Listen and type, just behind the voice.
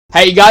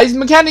Hey guys,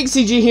 Mechanic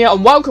CG here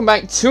and welcome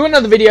back to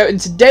another video, and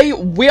today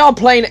we are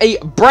playing a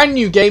brand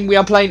new game. We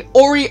are playing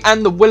Ori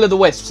and the Will of the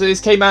Wisps. So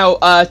this came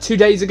out 2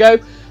 days ago,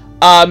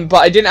 but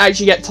I didn't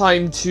actually get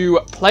time to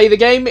play the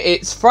game.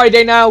 It's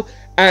Friday now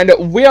and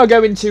we are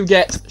going to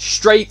get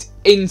straight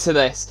into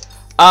this.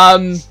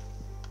 I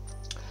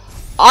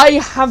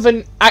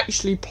haven't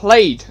actually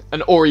played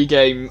an Ori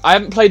game. I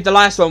haven't played the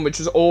last one, which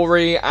was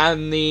Ori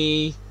and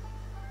the...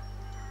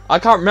 I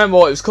can't remember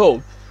what it was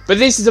called. But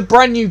this is a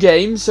brand new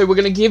game, so we're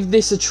going to give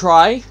this a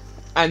try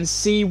and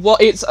see what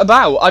it's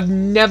about. I've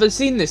never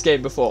seen this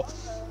game before.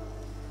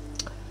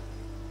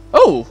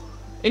 Oh,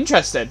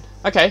 interesting.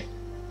 Okay.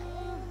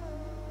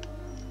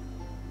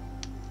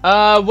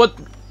 What?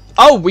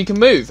 Oh, we can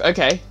move.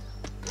 Okay.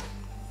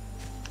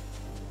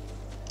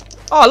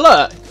 Oh,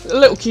 look. A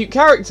little cute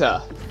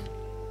character.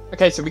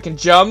 Okay, so we can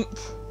jump.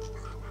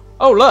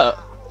 Oh, look.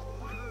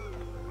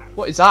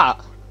 What is that?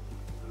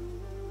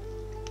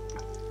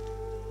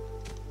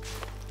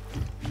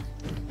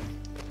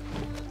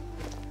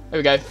 There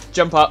we go.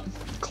 Jump up.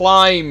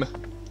 Climb.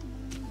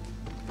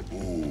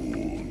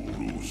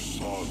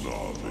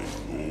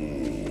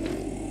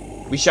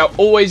 We shall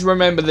always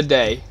remember the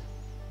day.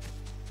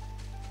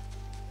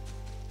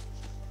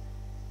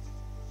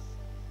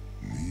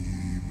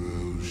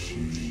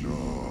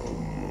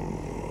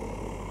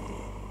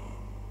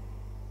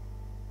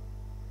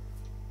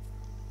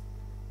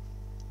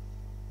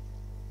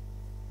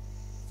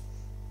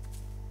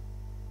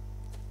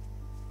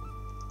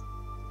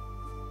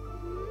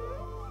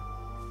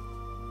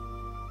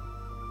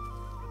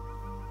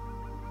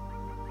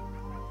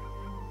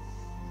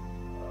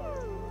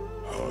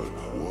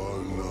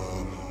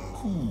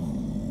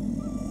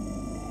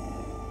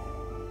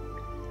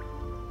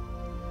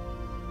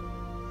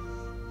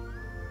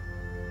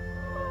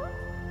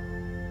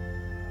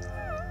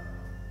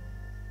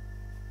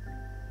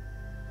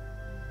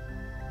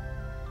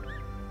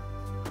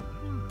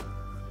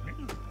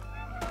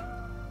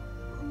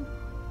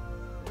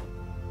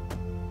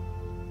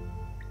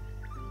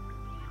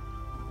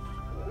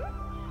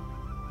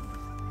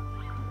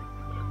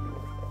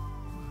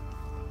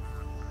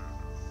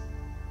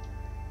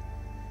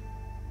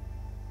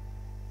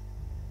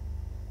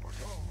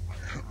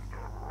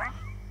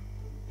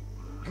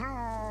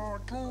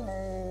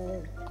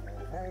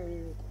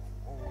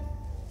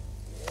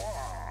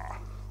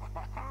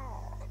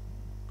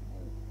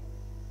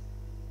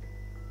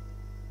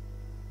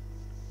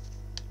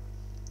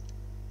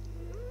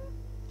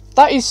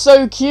 That is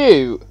so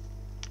cute.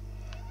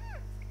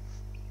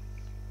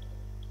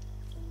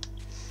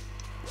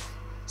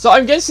 So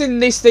I'm guessing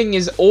this thing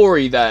is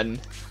Ori then.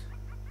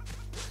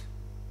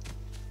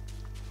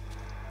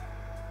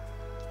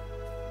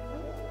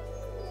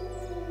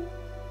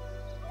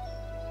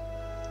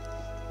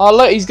 Oh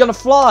look, he's gonna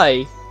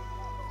fly.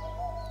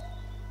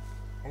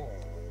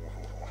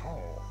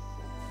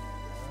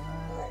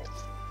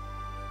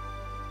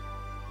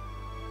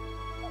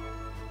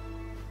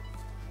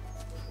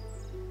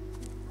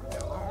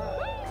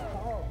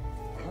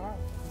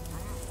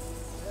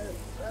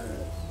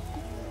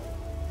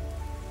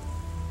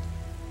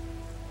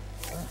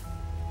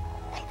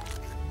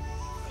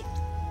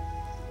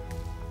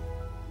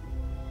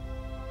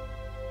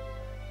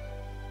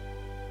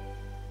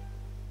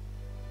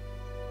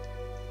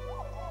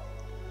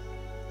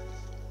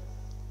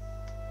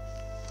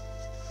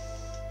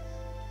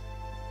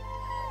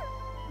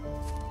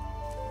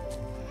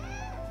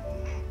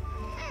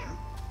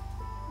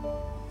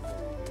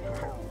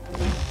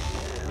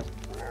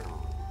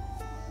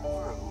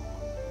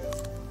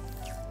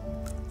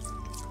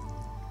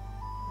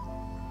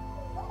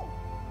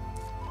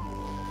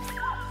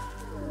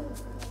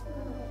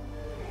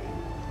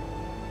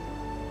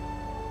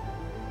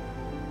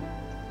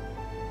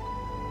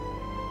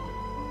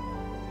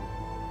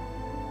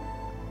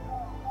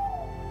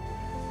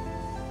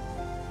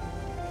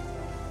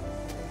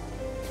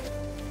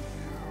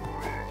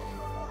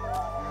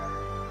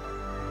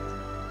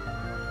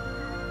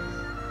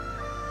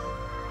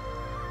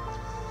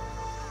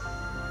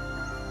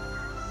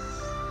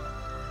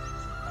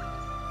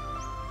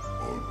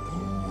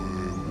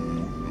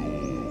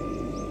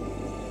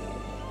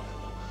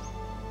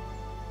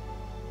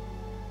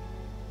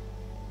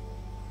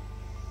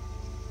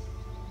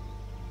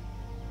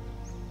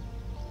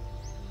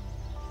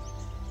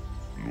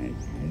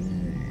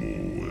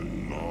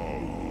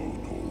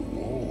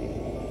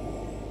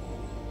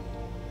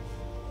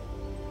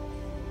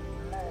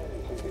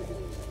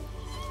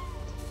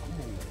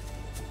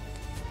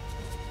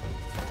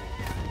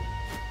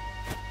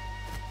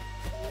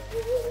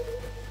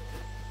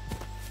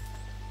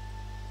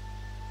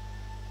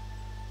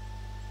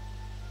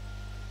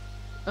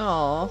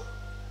 Aww.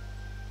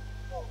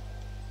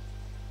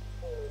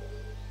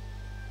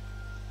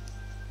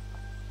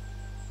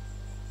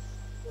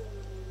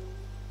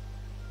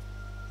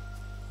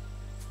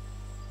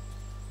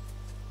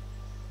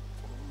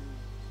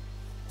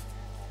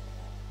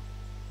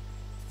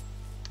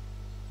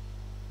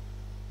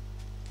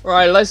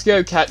 Right, let's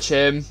go catch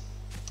him.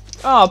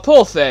 Oh,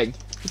 poor thing.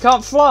 He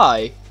can't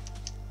fly.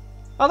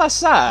 Oh, that's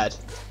sad.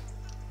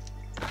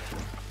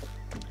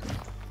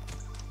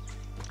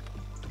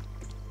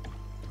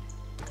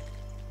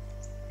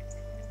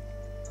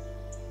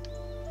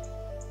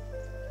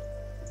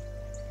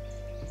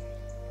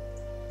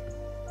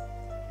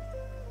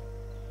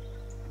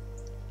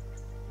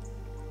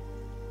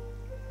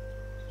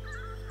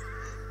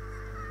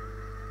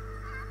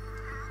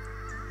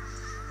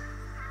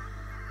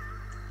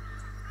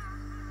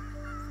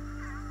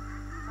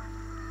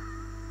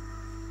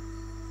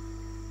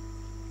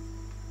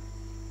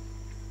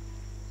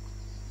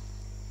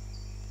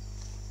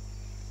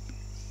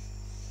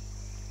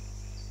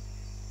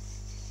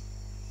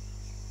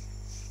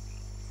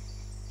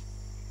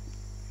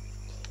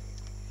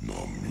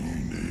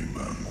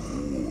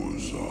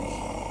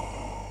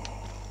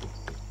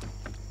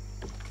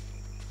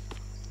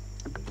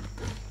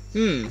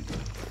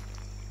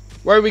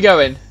 Where are we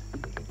going?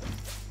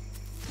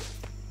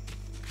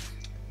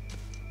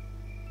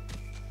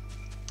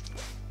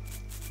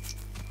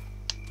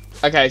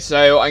 Okay,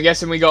 so I'm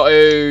guessing we got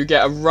to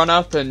get a run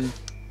up and...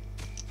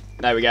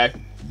 There we go.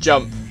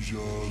 Jump.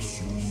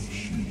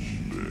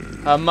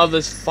 Her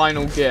mother's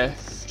final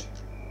gift.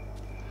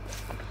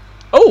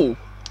 Oh!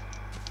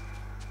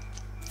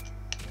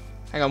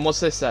 Hang on, what's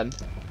this then?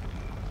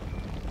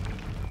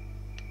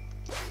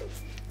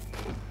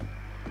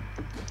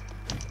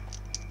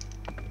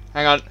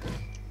 Hang on.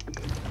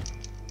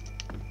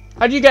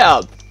 How do you get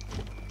up?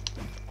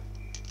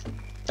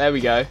 There we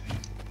go.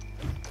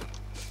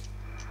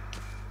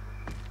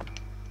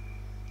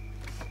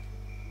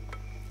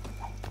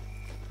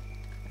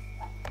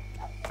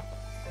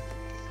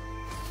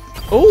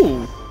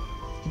 Ooh!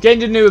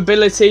 Gained a new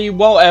ability.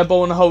 While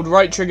airborne, hold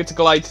right trigger to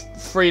glide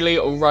freely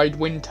or ride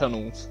wind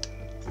tunnels.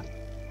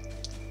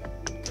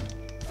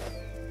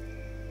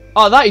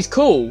 Oh, that is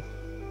cool.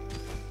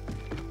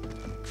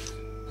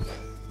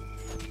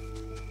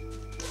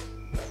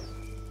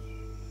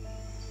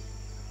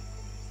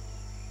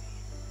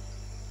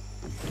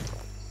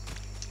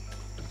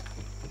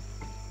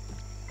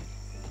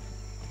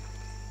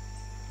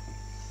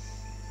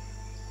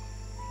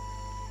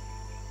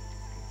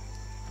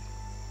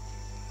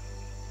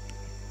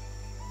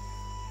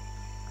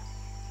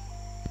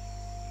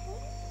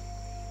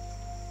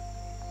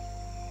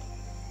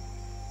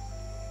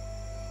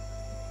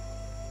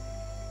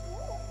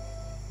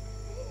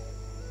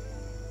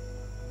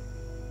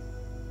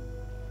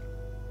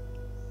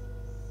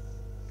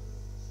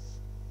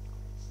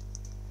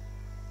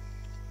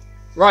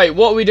 Right,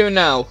 what are we doing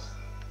now?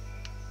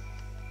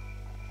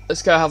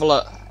 Let's go have a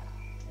look.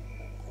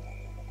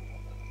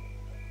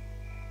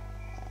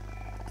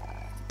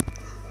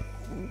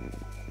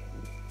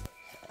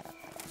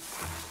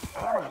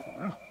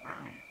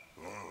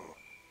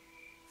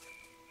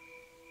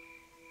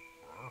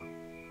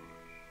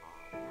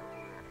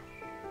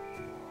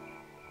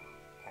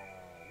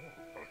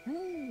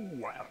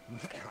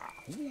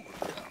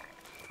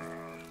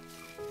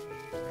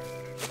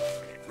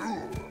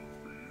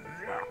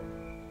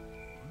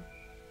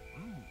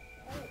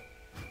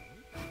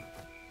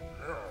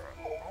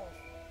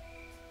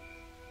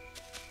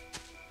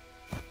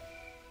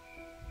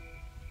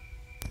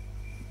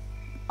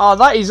 Oh,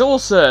 that is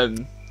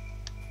awesome.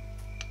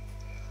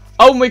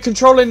 Oh, and we're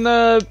controlling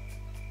the...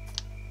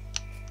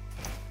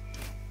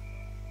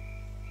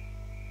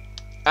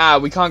 Ah,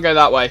 we can't go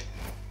that way.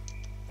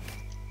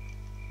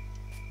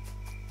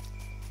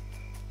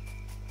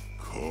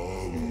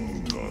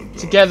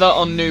 Together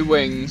on new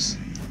wings.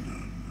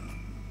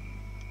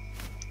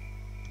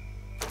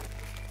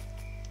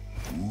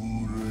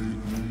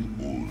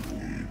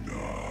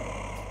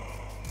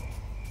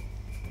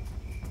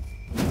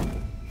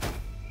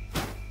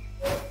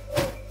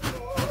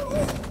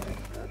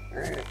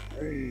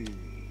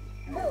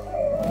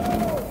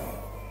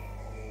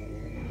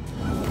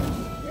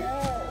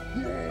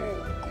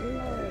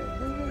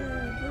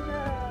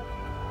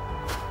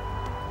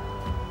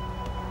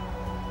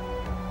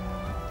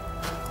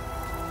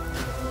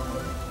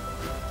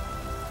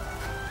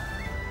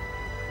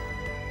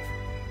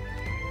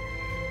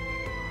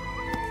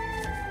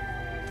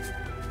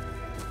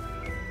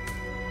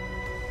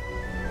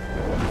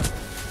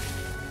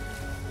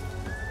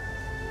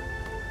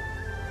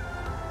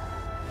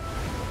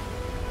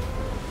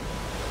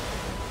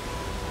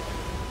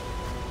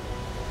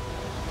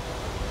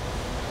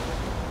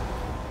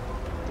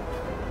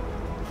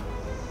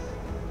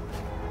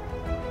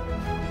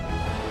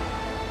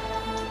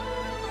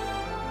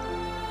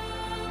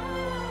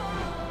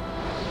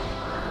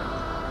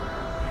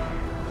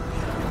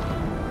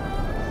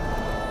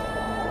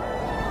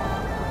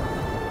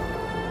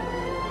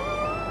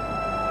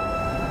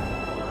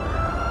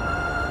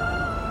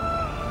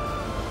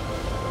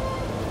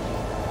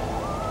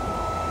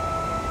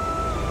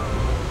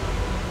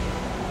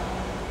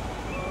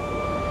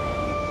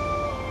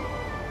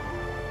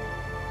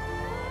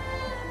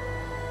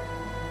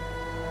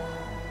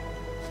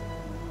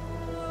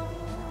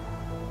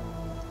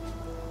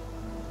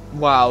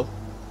 Wow.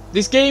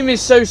 This game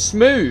is so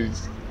smooth.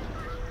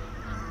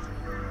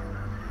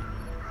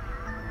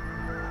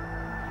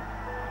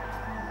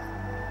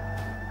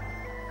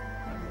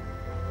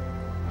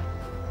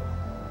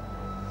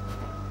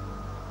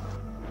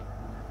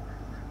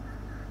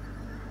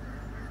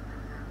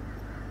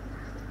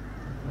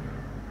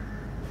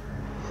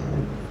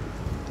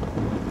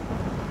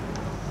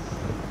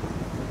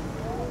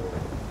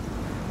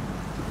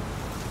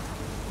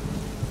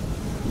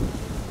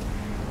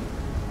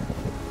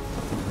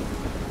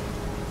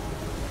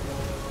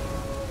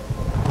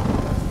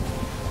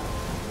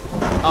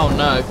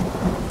 no.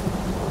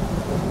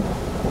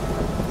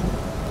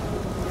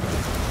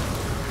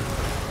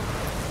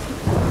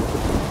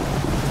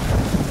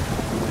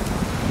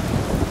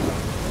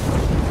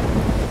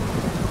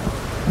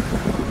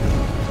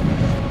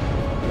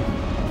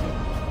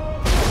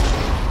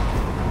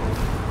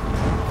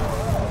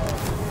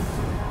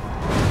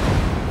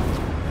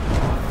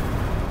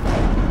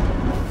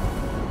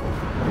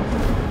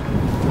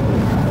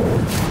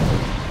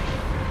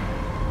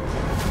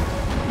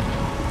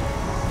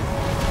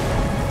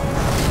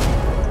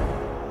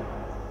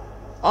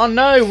 Oh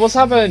no, what's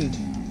happened?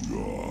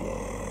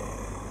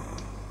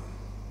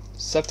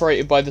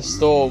 Separated by the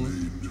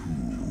storm.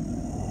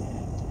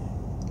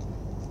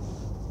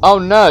 Oh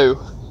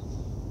no.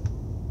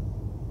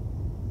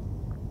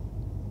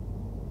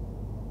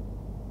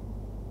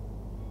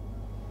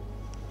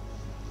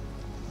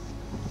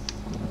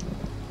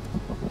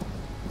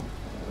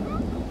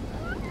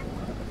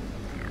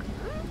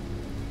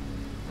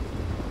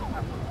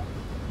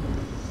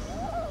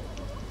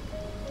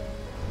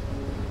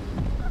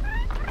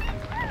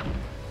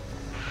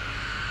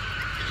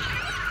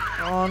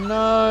 Oh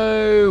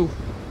no!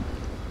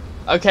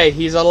 Okay,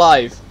 he's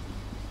alive.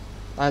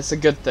 That's a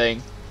good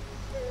thing.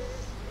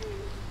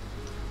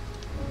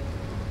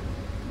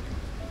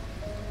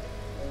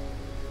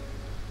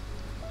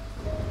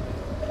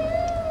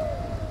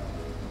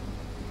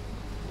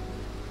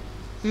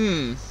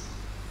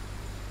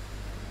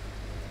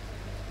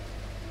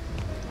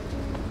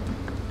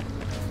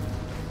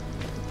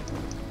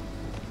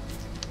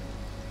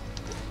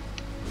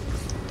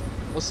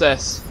 What's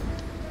this?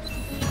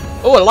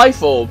 Oh, a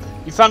life orb.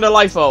 You found a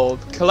life orb.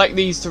 Collect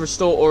these to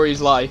restore Ori's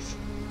life.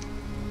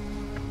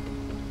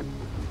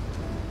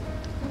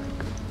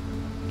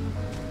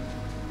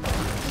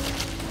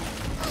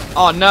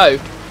 Oh no.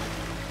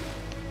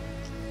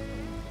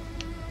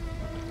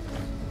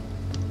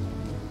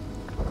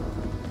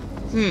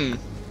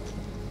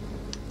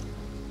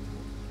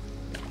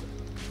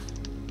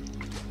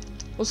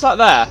 What's that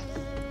there?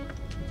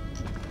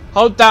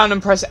 Hold down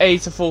and press A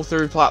to fall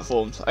through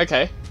platforms.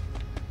 Okay.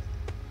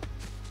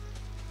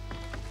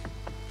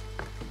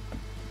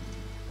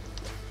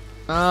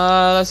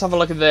 Let's have a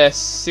look at this.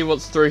 See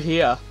what's through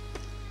here.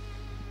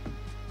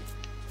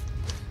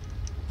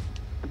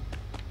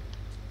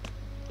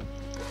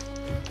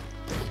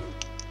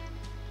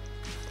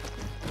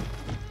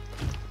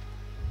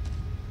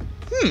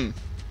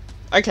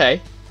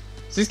 Okay.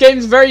 So this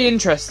game's very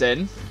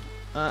interesting.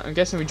 I'm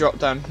guessing we drop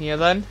down here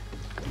then.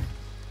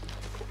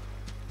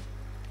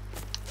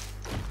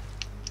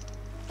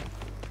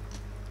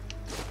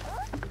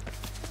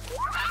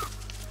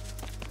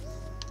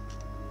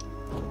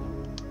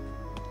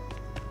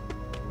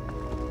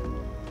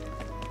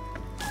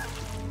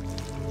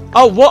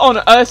 Oh, what on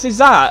earth is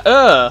that?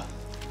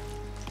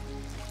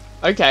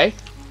 Okay.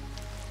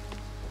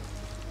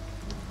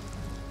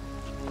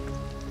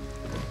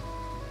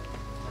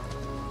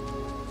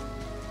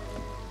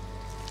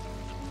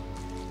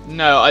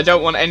 No, I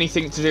don't want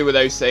anything to do with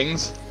those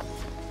things.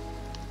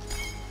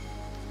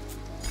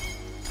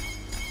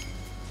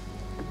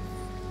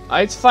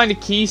 I had to find a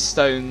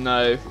keystone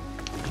though.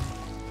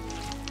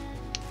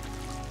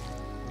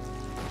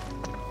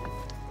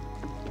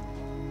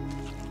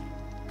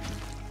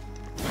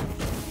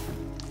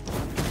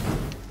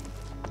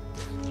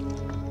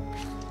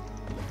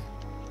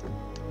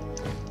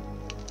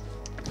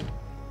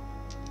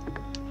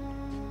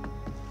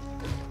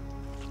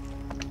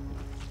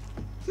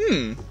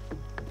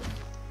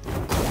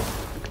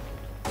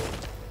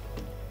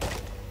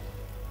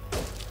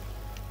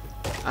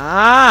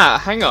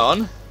 Ah, hang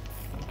on.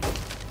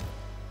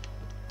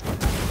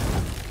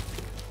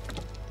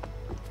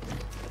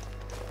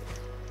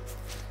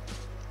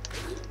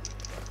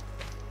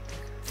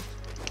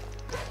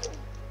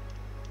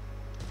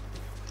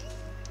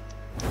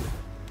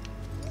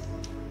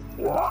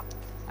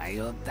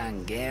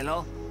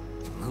 Ayotangelo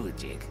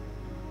Mujik.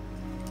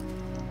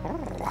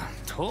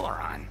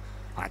 Toran.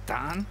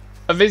 Atan?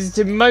 I've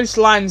visited most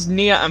lands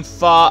near and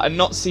far and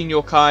not seen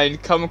your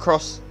kind. Come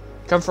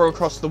from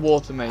across the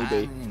water,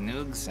 maybe.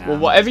 Well,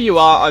 whatever you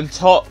are, I'm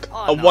Tok,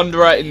 a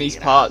wanderer in these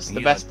parts.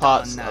 The best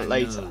parts are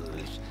later.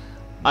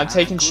 I'm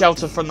taking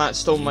shelter from that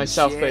storm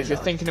myself, but if you're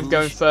thinking of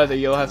going further,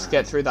 you'll have to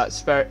get through that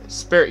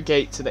spirit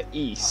gate to the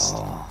east.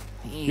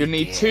 You'll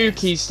need 2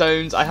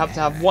 keystones. I happen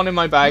to have one in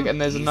my bag, and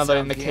there's another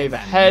in the cave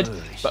ahead,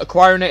 but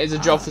acquiring it is a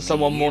job for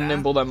someone more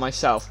nimble than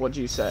myself. What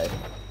do you say?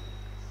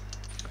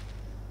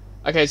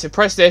 Okay, so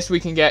press this, we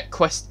can get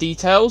quest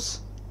details.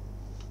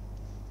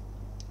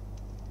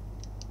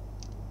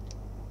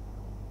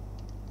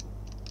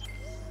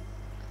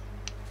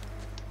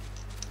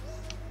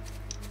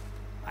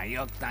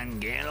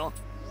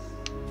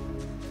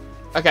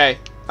 Okay,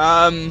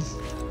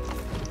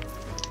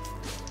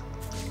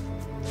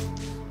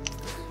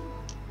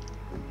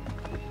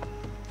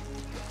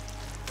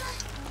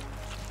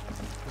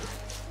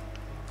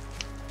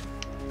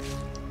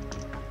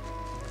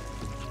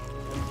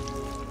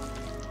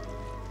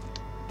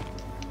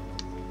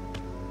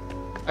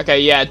 okay,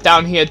 yeah,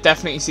 down here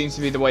definitely seems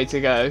to be the way to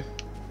go.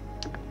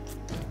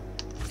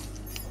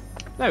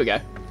 There we go.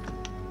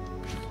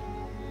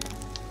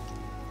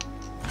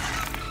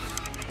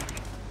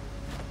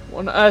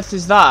 What on earth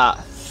is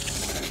that?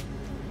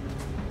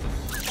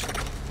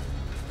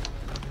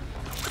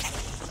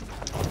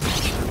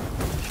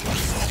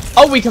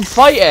 Oh, we can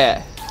fight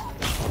it!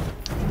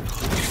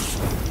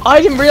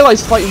 I didn't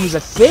realise fighting was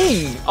a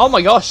thing! Oh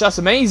my gosh, that's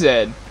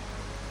amazing!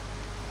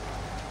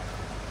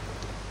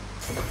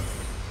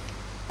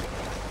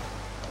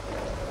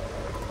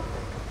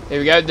 Here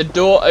we go, the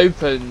door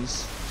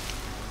opens.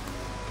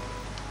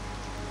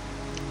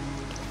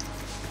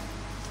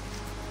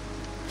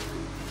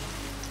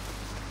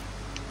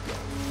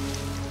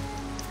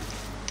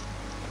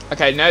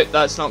 Okay, no,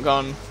 that's not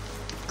gone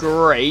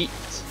great.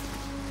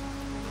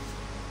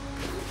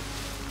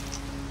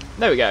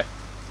 There we go.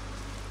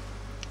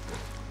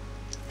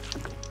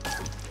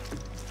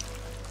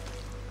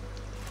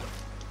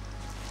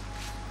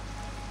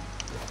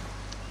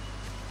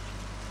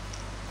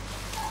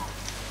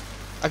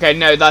 Okay,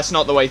 no, that's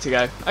not the way to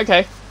go.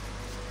 Okay.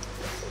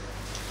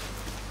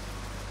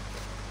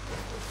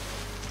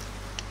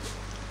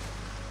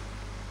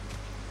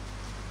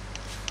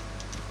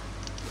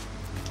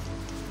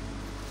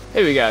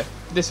 Here we go.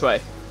 This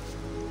way.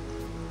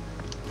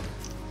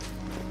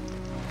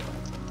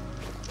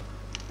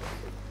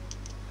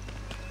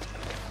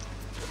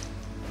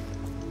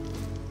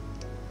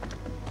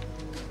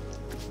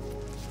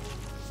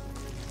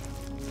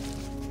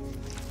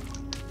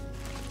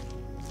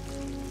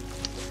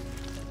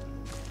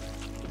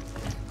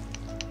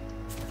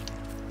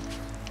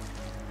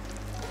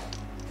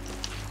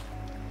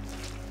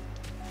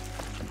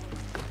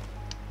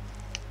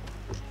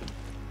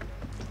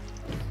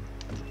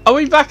 Are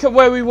we back at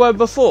where we were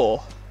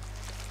before?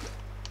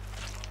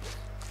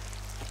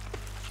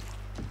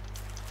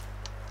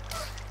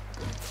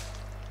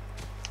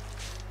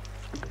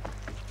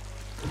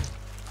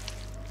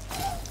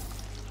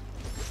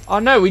 Oh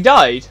no, we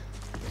died.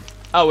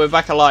 Oh, we're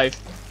back alive.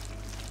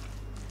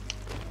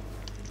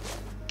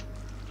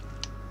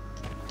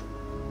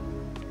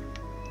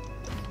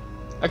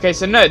 Okay,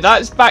 so no,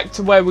 that's back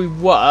to where we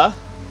were.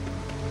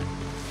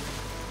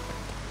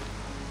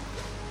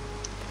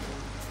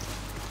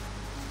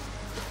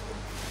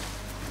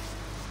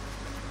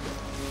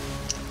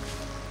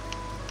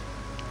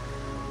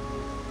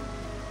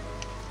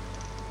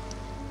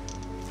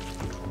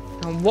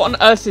 And what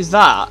on earth is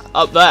that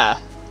up there?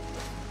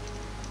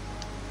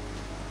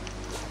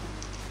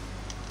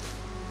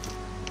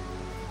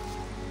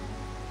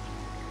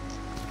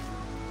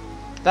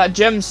 That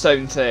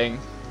gemstone thing.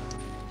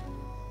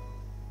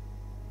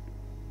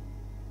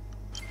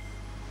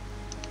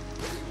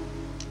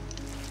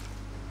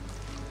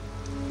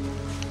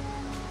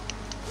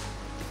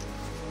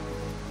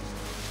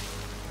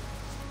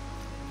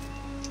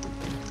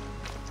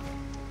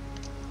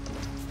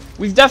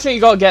 We've definitely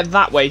got to get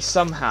that way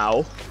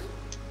somehow.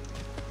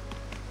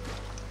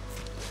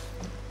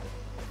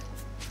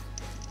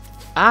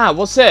 Ah,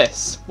 what's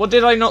this? What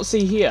did I not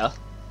see here?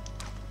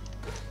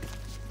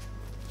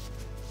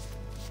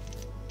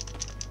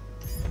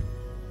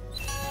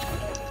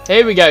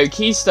 Here we go,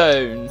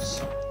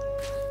 keystones.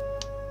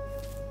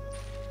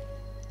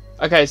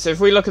 Okay, so if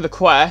we look at the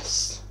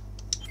quest,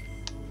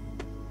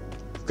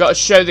 we've got to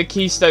show the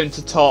keystone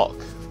to Tok.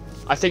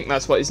 I think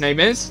that's what his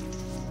name is.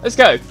 Let's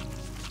go.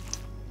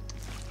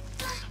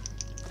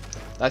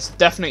 That's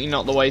definitely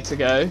not the way to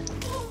go.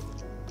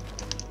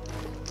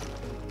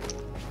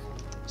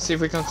 See if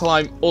we can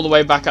climb all the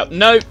way back up.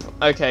 Nope.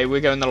 Okay,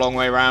 we're going the long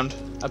way around,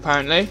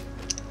 apparently.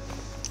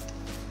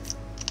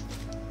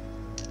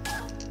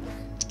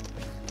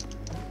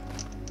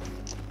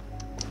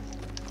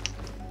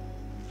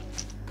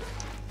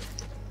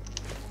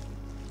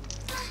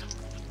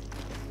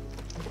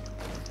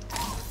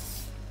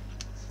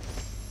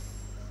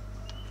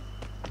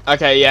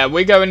 Okay, yeah,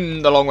 we're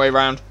going the long way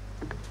around.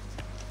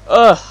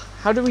 Ugh,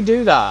 how do we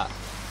do that?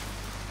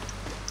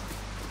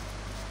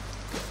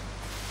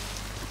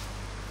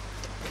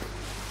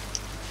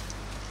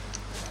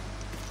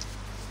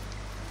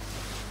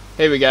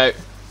 Here we go.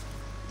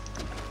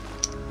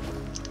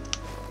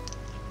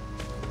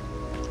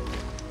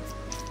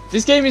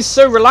 This game is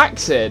so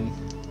relaxing.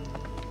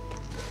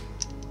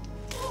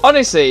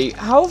 Honestly,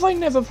 how have I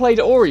never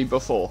played Ori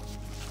before?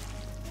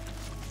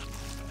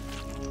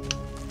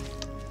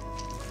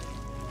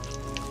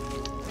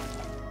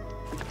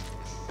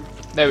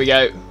 There we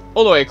go.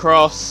 All the way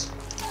across.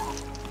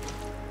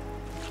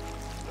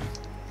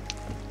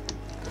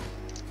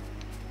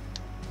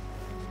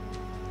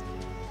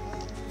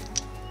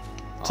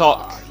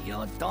 Tok.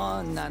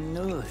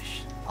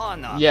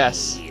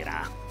 Yes.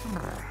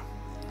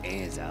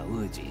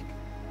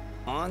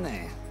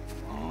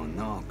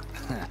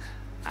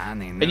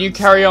 And you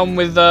carry on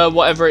with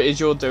whatever it is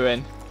you're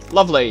doing.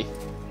 Lovely.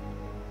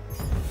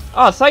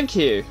 Oh, thank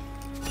you.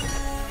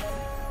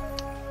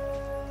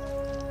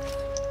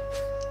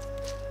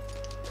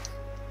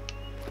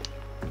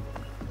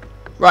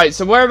 Right,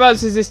 so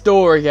whereabouts is this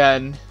door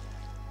again?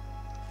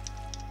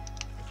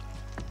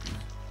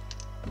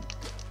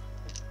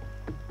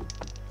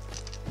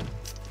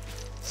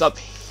 It's up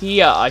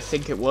here, I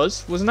think it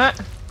was, wasn't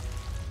it?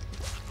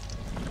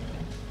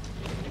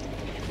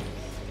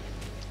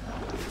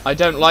 I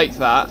don't like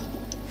that.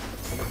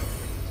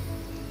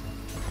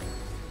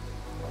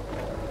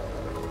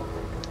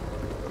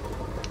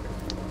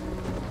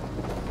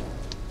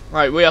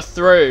 Right, we are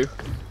through.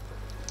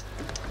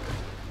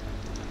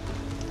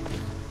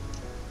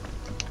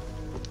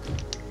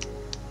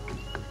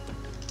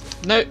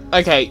 No,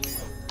 okay.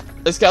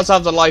 Let's get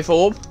ourselves a life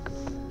orb.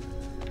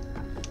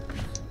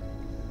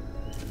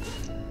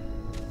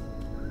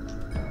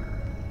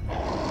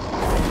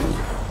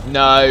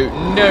 No,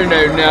 no,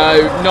 no,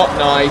 no, not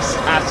nice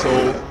at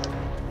all.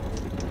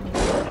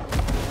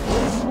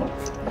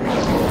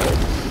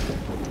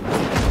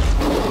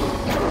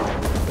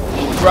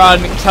 Run,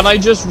 can I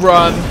just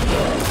run?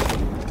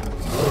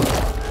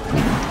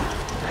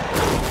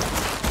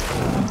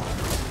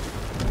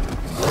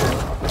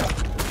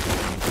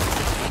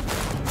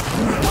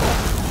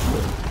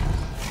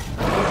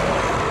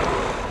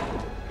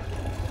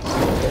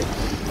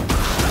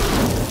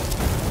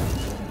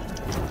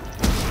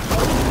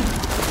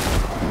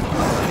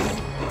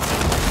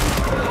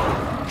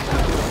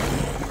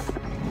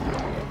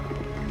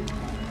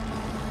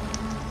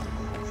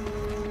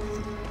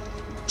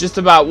 Just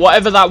about.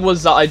 Whatever that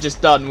was that I just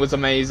done was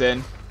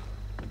amazing.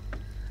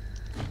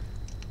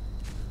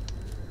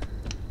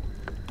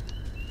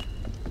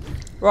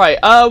 Right,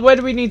 where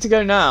do we need to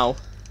go now?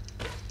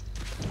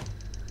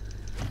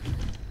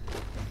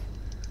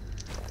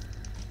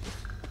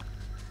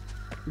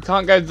 We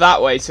can't go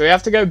that way, so we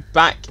have to go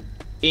back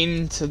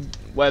into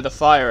where the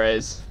fire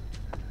is.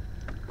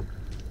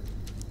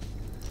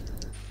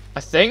 I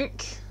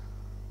think.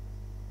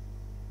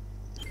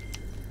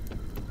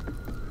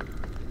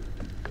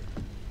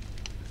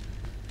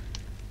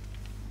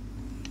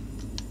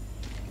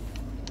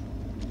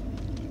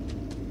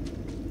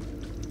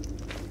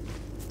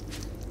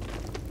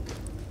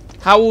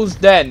 Howl's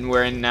Den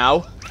we're in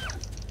now.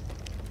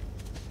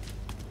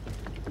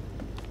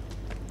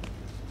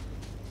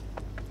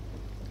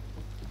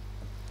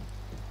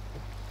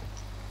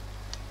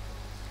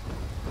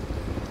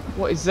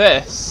 What is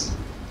this?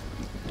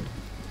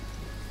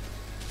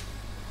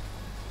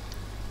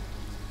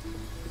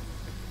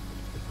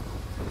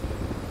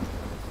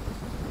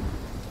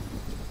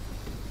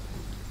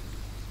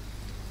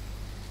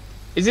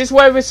 Is this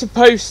where we're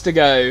supposed to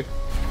go?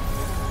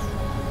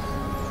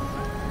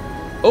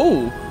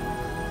 Oh.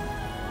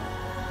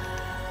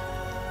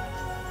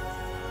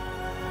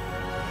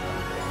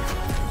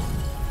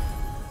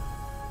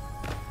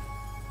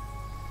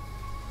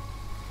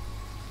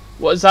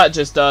 What has that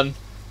just done?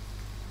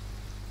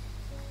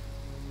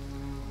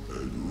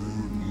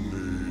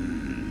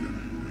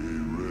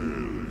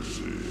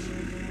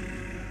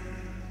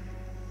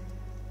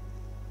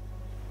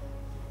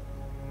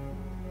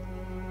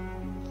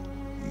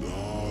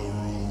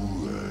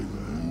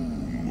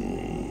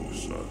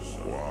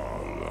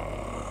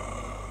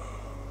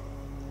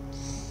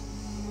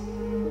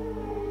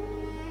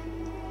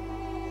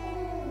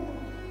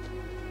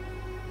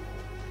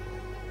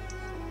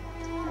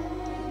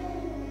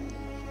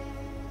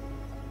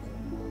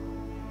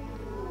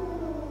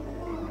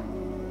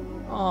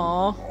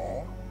 Aww.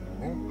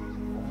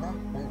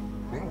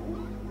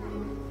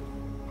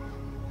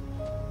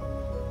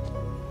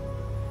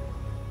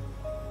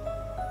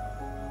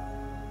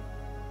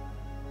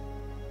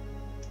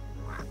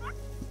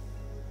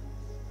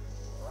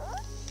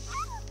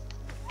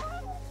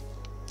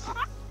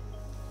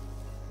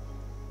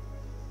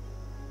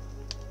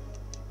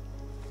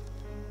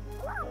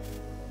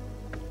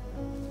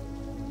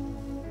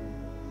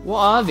 What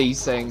are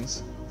these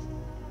things?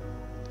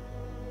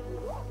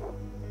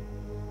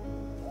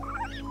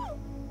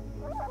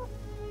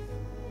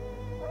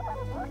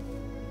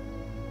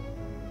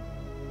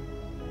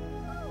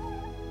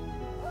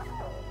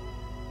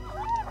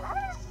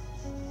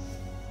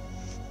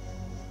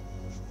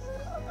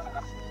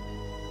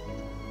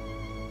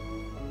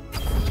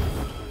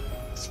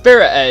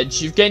 Spirit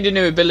Edge. You've gained a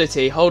new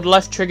ability. Hold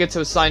left trigger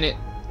to assign it.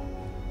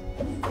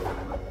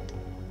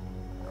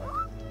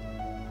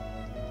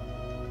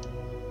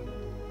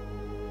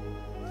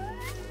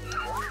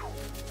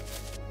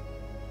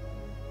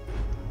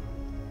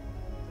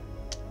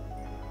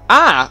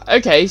 Ah,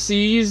 okay, so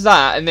you use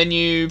that and then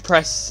you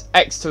press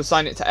X to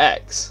assign it to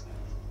X.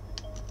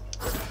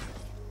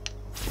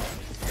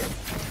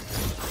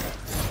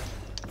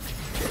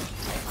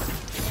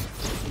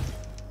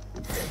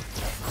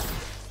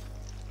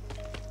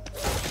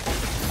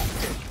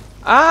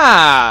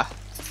 Ah!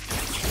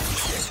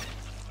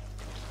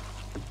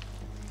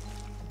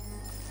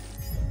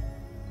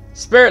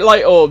 Spirit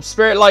Light Orb.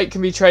 Spirit Light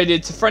can be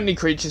traded to friendly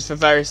creatures for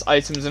various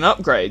items and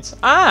upgrades.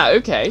 Ah,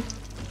 okay.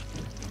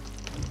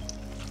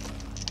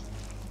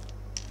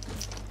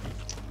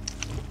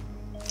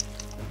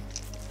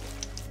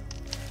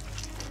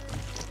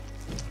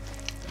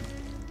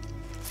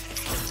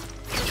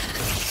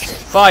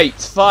 Fight,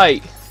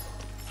 fight.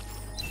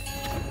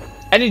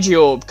 Energy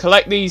Orb.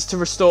 Collect these to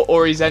restore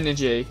Ori's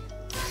energy.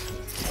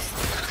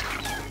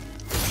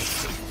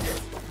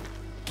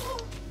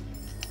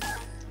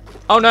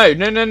 Oh no,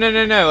 no, no, no,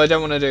 no, no, I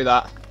don't want to do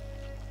that.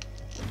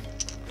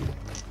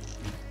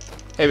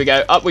 Here we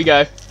go, up we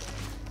go.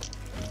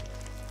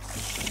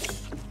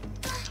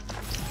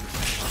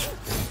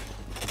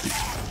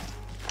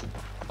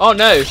 Oh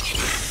no.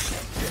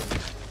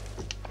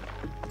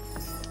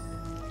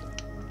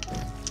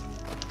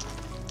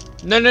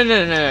 No, no,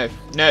 no, no, no,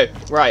 no.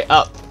 Right,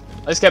 up.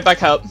 Let's get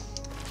back up.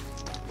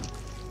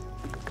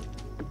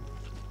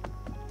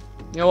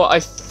 You know what? I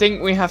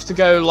think we have to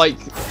go like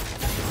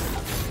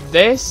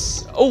this.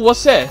 Oh,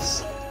 what's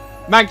this?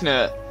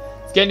 Magnet.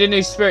 Gained a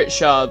new spirit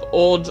shard.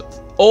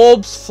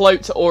 Orbs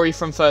float to Ori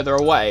from further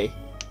away.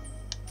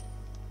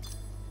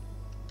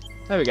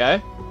 There we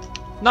go.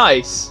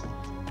 Nice.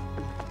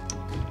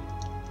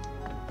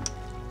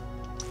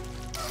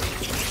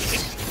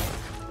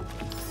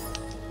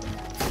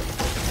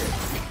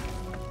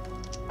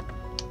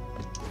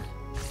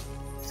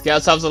 Let's get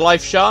ourselves a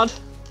life shard.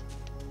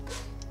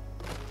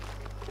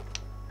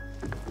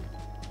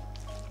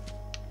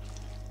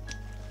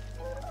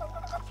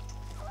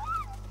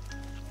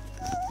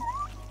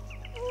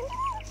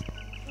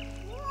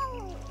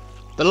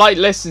 The light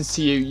listens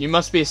to you. You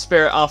must be a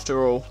spirit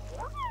after all.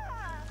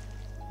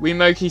 We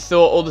Moki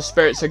thought all the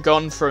spirits had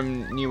gone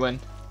from Newen.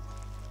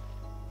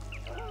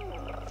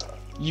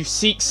 You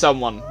seek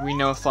someone. We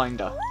know a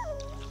finder.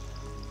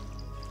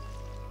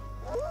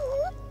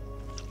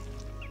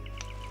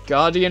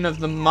 Guardian of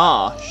the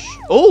Marsh.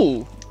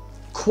 Oh!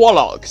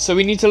 Quallock. So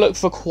we need to look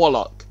for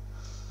Quallock.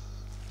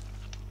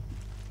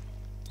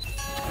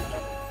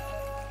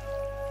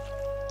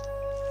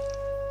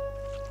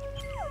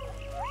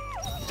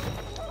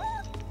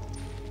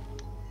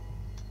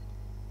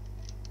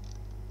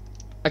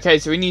 Okay,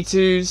 so we need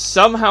to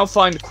somehow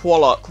find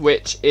Quallock,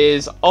 which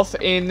is off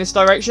in this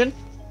direction.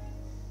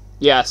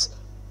 Yes.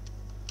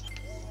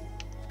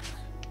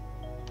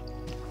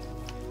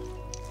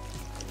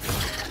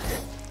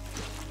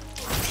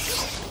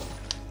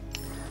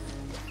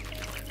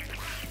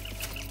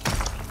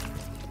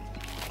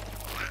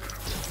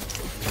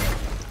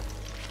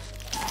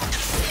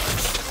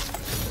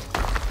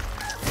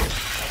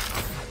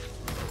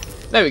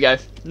 There we go.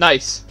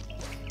 Nice.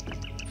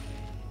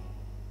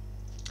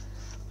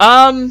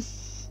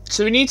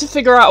 So we need to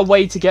figure out a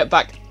way to get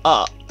back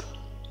up.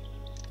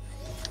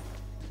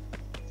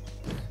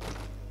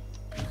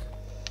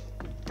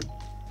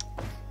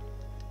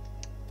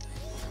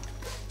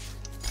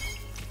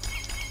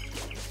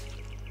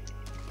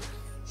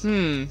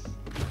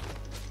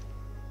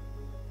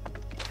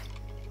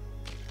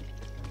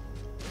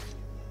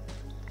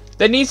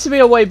 There needs to be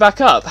a way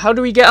back up. How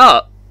do we get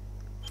up?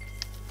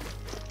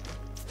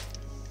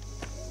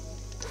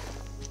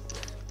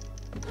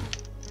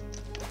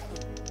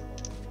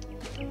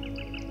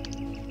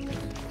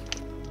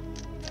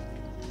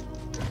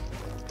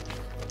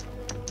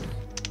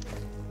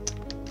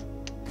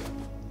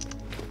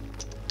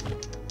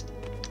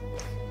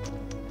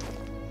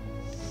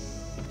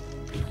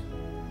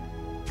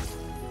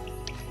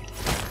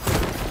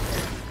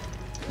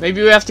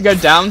 Maybe we have to go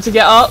down to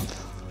get up?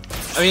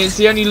 I mean, it's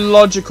the only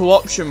logical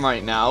option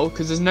right now,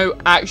 because there's no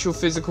actual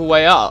physical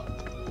way up.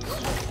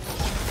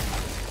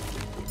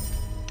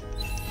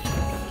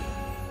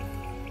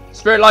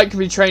 Spirit Light can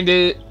be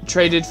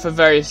traded for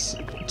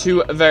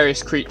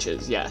various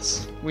creatures,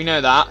 yes. We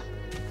know that.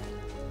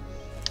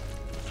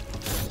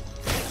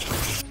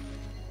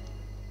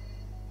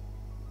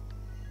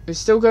 We're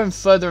still going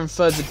further and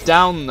further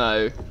down,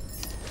 though.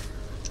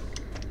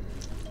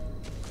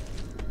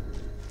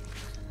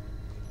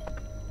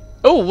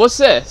 Oh, what's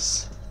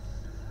this?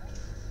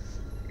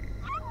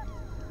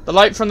 The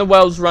light from the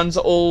wells runs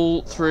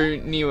all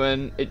through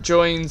Newen. It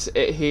joins,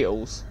 it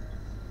heals.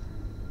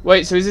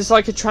 Wait, so is this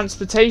like a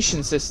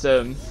transportation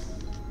system?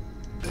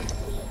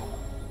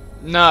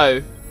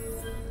 No.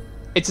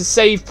 It's a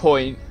save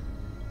point.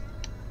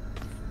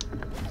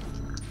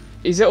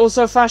 Is it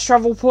also a fast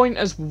travel point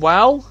as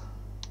well?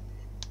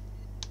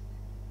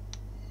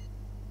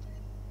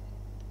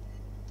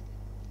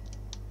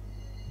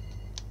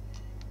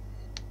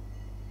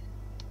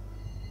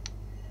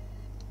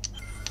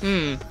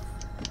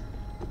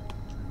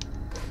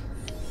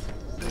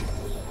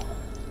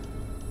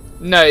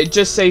 No, it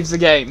just saves the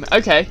game.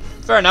 Okay,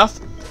 fair enough.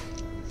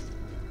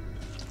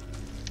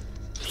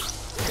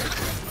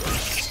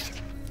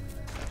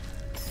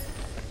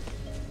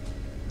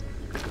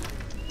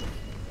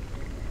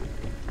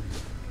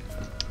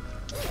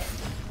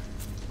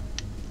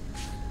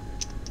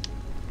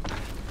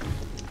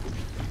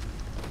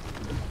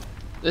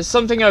 There's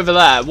something over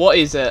there. What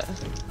is it?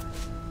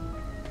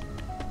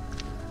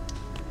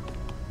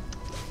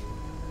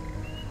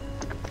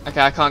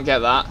 Okay, I can't get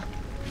that.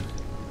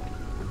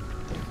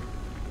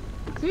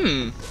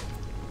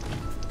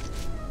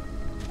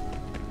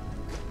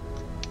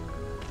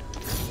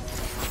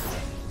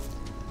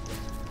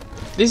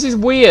 This is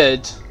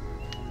weird.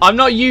 I'm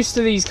not used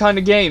to these kind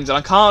of games, and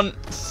I can't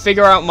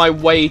figure out my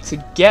way to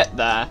get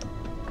there.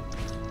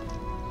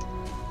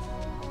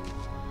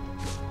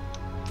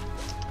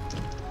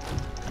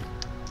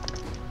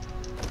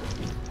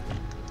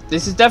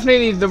 This is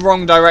definitely the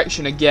wrong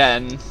direction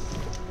again.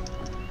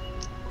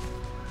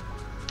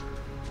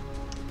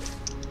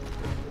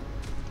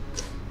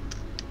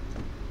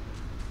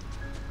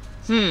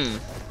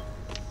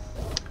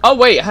 Oh,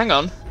 wait, hang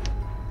on.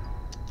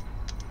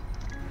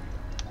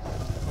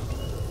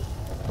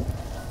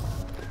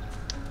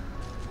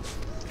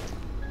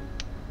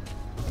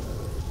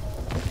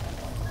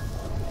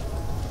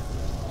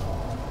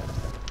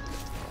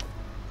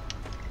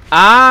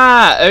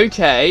 Ah,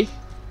 okay.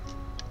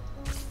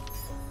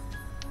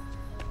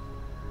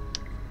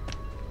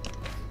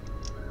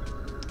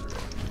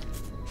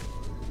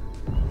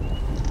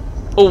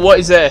 Oh, what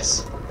is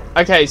this?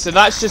 Okay, so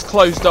that's just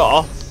closed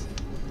off.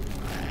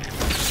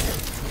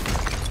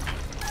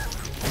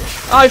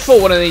 I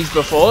fought one of these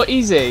before.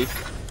 Easy.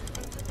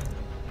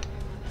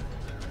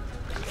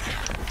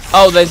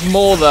 Oh, there's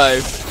more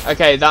though.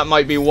 Okay, that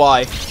might be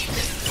why.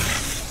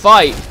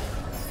 Fight.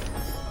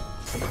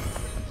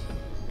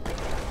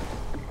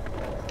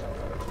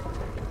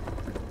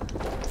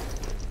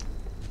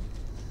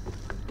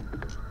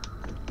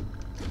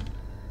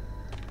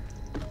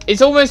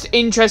 It's almost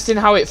interesting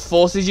how it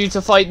forces you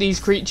to fight these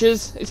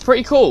creatures. It's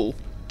pretty cool.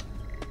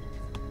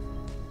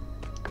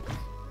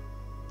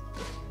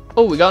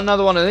 Oh, we got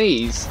another one of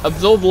these.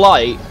 Absorb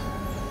light.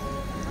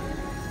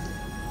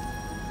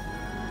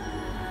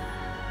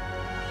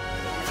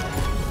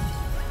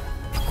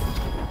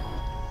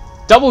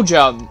 Double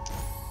jump.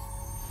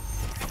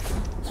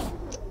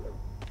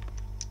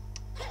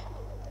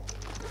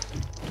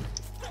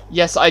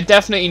 Yes, I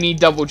definitely need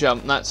double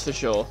jump, that's for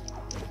sure.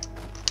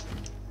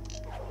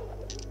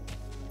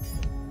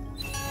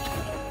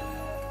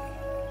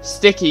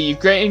 Sticky, you've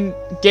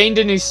gained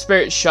a new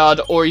spirit shard,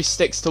 or he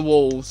sticks to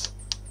walls.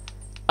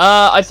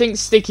 I think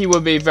Sticky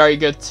would be very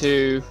good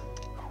too.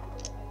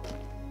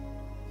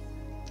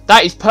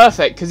 That is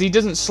perfect, because he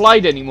doesn't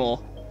slide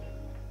anymore.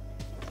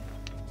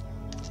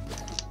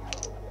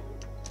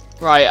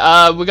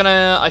 Right, we're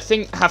gonna, I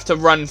think, have to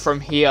run from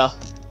here.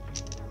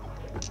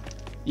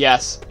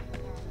 Yes.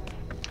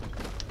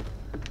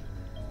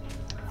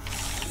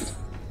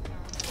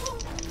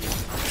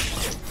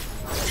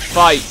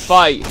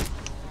 Fight.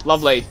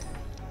 Lovely.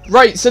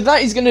 Right, so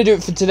that is going to do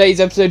it for today's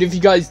episode. If you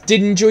guys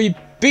did enjoy,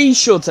 be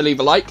sure to leave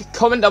a like,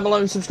 comment down below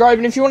and subscribe.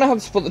 And if you want to help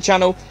support the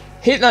channel,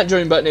 hit that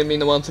join button, it'd mean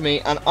the world to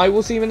me. And I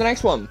will see you in the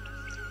next one.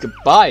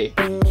 Goodbye.